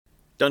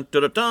Dun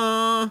dun dun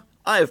dun!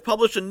 I have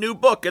published a new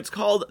book. It's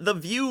called The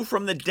View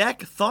from the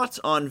Deck, Thoughts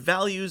on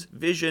Values,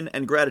 Vision,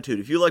 and Gratitude.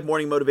 If you like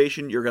morning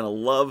motivation, you're going to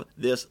love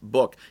this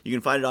book. You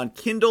can find it on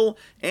Kindle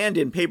and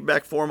in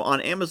paperback form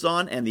on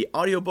Amazon, and the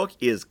audiobook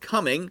is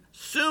coming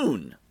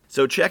soon.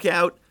 So check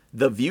out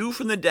The View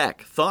from the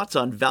Deck, Thoughts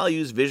on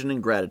Values, Vision,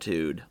 and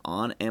Gratitude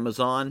on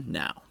Amazon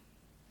now.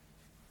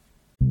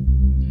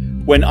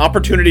 When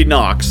opportunity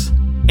knocks,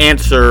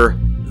 answer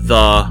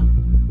the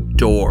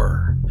door.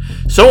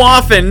 So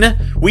often,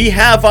 we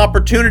have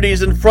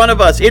opportunities in front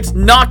of us. It's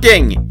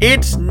knocking.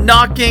 It's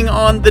knocking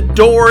on the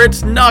door.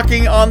 It's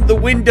knocking on the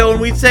window. And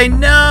we say,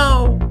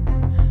 no,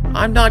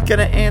 I'm not going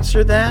to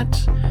answer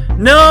that.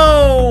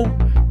 No,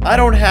 I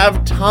don't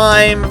have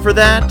time for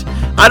that.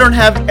 I don't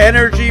have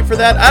energy for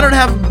that. I don't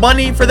have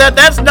money for that.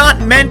 That's not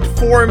meant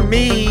for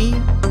me.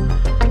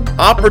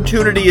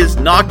 Opportunity is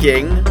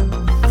knocking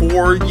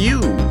for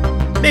you.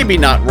 Maybe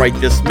not right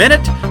this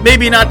minute.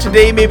 Maybe not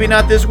today. Maybe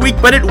not this week.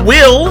 But it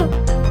will.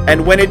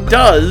 And when it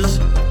does,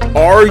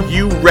 are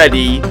you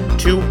ready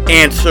to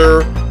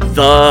answer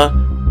the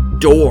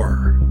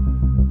door?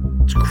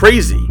 It's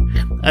crazy.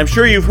 I'm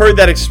sure you've heard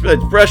that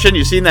expression.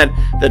 You've seen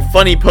that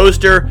funny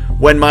poster,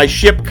 when my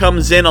ship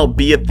comes in, I'll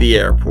be at the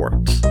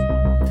airport.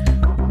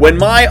 When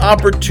my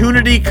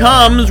opportunity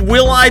comes,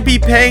 will I be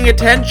paying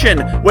attention?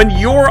 When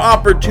your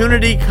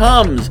opportunity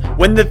comes,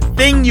 when the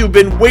thing you've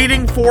been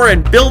waiting for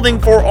and building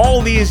for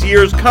all these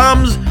years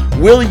comes,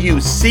 will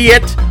you see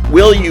it?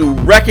 Will you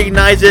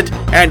recognize it?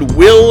 And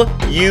will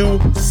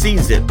you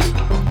seize it?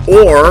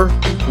 Or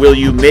will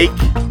you make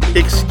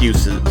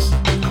excuses?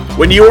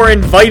 When you are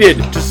invited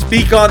to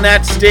speak on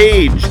that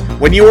stage,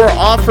 when you are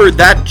offered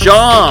that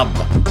job,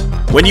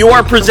 when you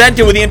are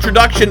presented with the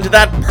introduction to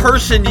that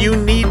person you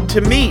need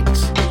to meet,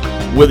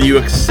 will you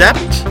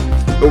accept?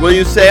 Or will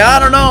you say, I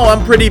don't know,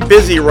 I'm pretty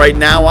busy right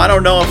now. I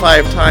don't know if I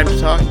have time to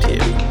talk to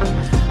you.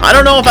 I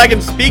don't know if I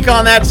can speak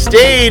on that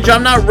stage.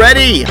 I'm not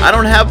ready. I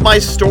don't have my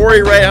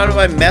story ready. I don't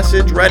have my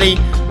message ready.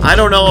 I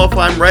don't know if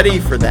I'm ready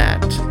for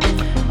that.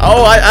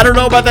 Oh, I don't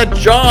know about that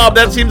job.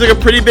 That seems like a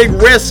pretty big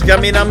risk. I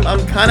mean, I'm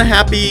kind of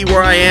happy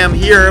where I am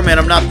here. Man,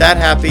 I'm not that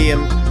happy.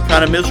 I'm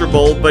kind of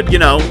miserable, but you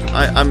know,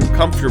 I'm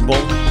comfortable.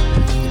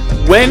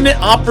 When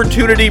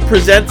opportunity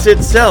presents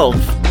itself,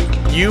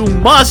 you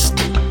must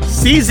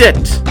seize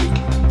it.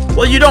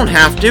 Well, you don't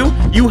have to.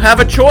 You have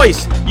a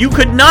choice. You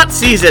could not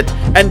seize it.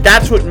 And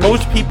that's what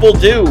most people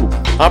do.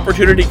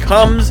 Opportunity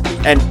comes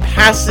and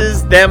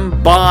passes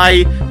them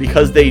by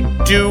because they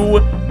do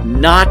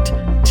not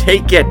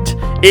take it.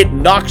 It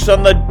knocks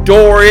on the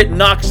door. It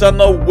knocks on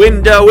the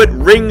window. It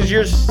rings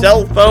your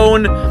cell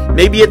phone.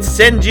 Maybe it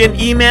sends you an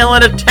email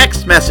and a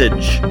text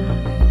message.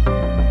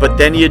 But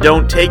then you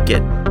don't take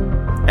it.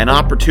 And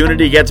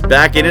opportunity gets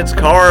back in its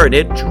car and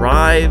it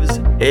drives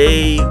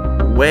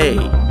away.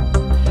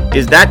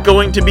 Is that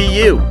going to be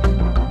you?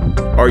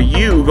 Are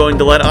you going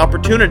to let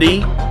opportunity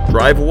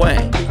drive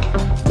away?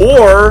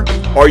 Or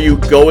are you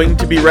going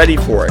to be ready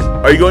for it?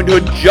 Are you going to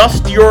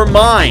adjust your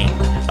mind,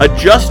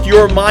 adjust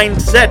your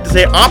mindset to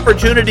say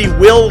opportunity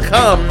will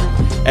come,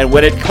 and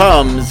when it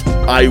comes,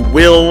 I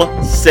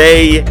will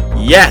say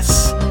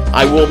yes.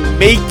 I will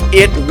make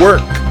it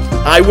work.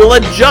 I will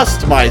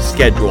adjust my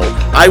schedule.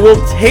 I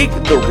will take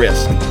the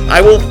risk.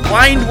 I will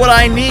find what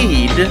I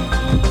need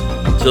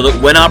so that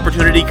when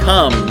opportunity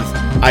comes,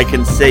 I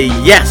can say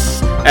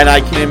yes, and I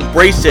can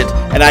embrace it,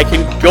 and I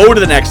can go to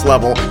the next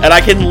level, and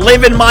I can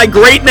live in my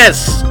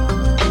greatness,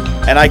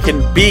 and I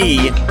can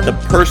be the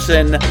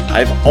person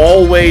I've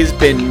always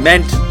been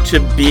meant to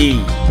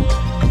be.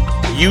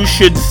 You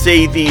should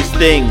say these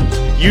things.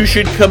 You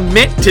should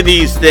commit to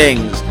these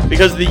things,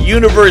 because the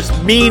universe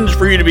means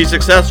for you to be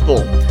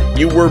successful.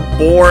 You were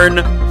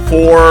born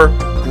for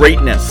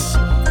greatness,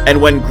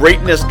 and when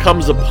greatness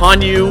comes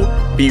upon you,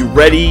 be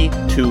ready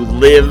to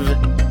live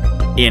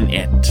in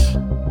it.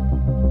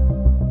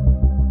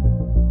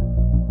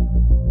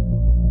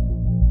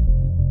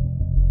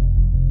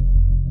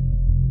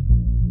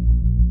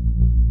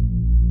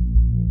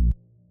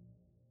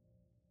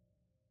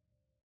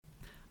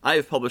 I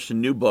have published a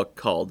new book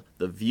called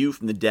The View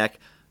from the Deck,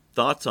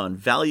 Thoughts on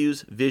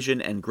Values,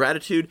 Vision, and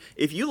Gratitude.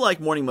 If you like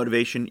morning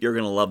motivation, you're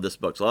going to love this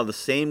book. It's a lot of the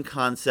same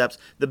concepts.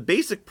 The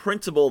basic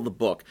principle of the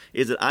book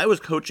is that I was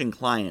coaching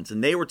clients,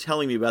 and they were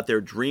telling me about their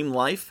dream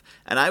life,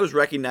 and I was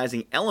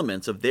recognizing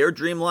elements of their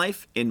dream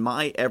life in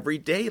my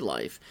everyday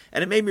life.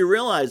 And it made me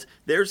realize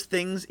there's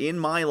things in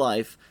my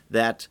life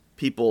that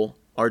people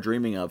are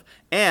dreaming of.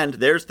 And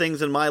there's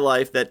things in my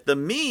life that the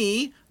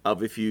me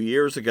of a few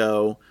years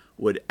ago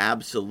would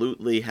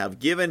absolutely have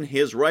given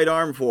his right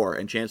arm for,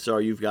 and chances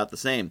are you've got the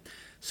same.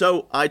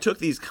 So I took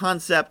these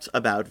concepts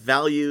about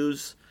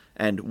values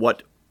and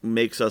what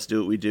makes us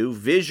do what we do,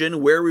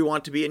 vision, where we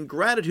want to be, and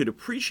gratitude,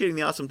 appreciating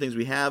the awesome things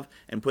we have,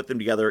 and put them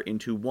together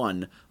into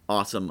one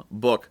awesome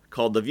book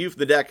called The View from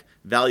the Deck,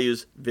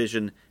 Values,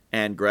 Vision,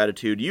 and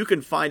Gratitude. You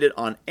can find it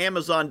on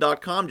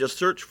Amazon.com. Just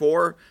search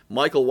for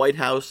Michael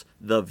Whitehouse,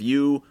 The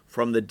View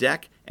from the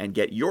Deck, and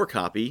get your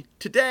copy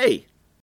today.